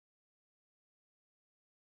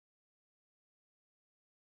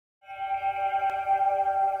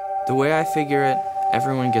The way I figure it,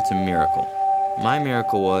 everyone gets a miracle. My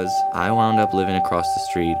miracle was I wound up living across the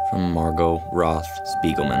street from Margot Roth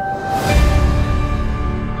Spiegelman.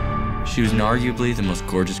 She was arguably the most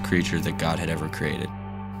gorgeous creature that God had ever created.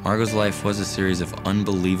 Margot's life was a series of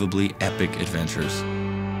unbelievably epic adventures.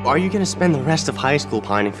 Are you gonna spend the rest of high school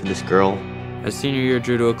pining for this girl? As senior year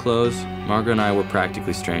drew to a close, Margot and I were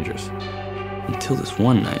practically strangers. Until this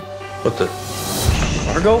one night. What the?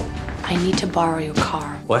 Margot? I need to borrow your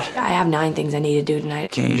car. What? I have 9 things I need to do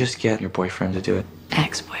tonight. Can't you just get your boyfriend to do it?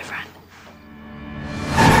 Ex-boyfriend.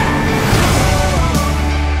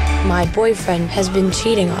 My boyfriend has been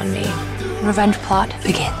cheating on me. Revenge plot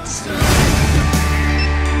begins.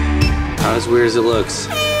 Not as weird as it looks.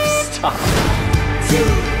 Stop.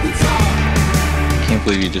 Can't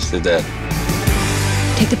believe you just did that.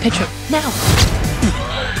 Take the picture, now.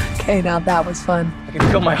 Okay, now that was fun. I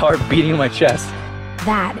can feel my heart beating in my chest.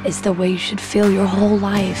 That is the way you should feel your whole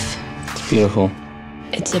life. It's beautiful.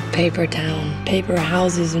 It's a paper town. Paper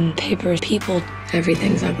houses and paper people.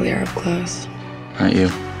 Everything's uglier up close. Not you.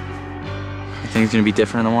 You think it's gonna be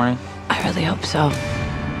different in the morning? I really hope so.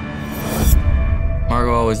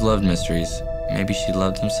 Margot always loved mysteries. Maybe she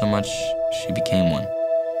loved them so much, she became one.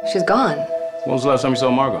 She's gone. When was the last time you saw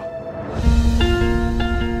Margot?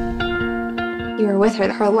 You were with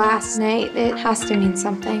her last night. It has to mean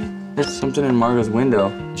something. There's something in Margot's window.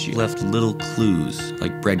 She left little clues,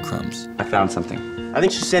 like breadcrumbs. I found something. I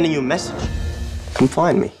think she's sending you a message. Come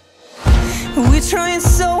find me. We're trying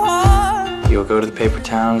so hard. You'll go to the paper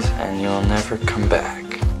towns and you'll never come back.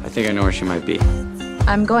 I think I know where she might be.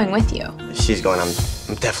 I'm going with you. If she's going, I'm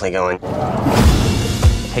definitely going.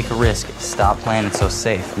 Take a risk. Stop playing it so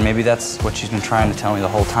safe. And maybe that's what she's been trying to tell me the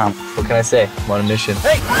whole time. What can I say? I'm on a mission.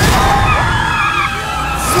 Hey!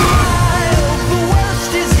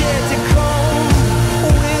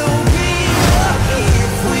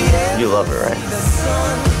 You love her, right?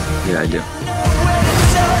 Yeah, I do.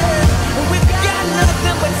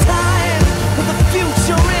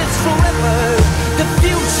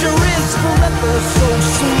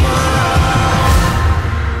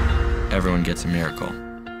 Everyone gets a miracle.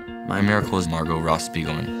 My miracle is Margot Roth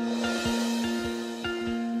Spiegelman.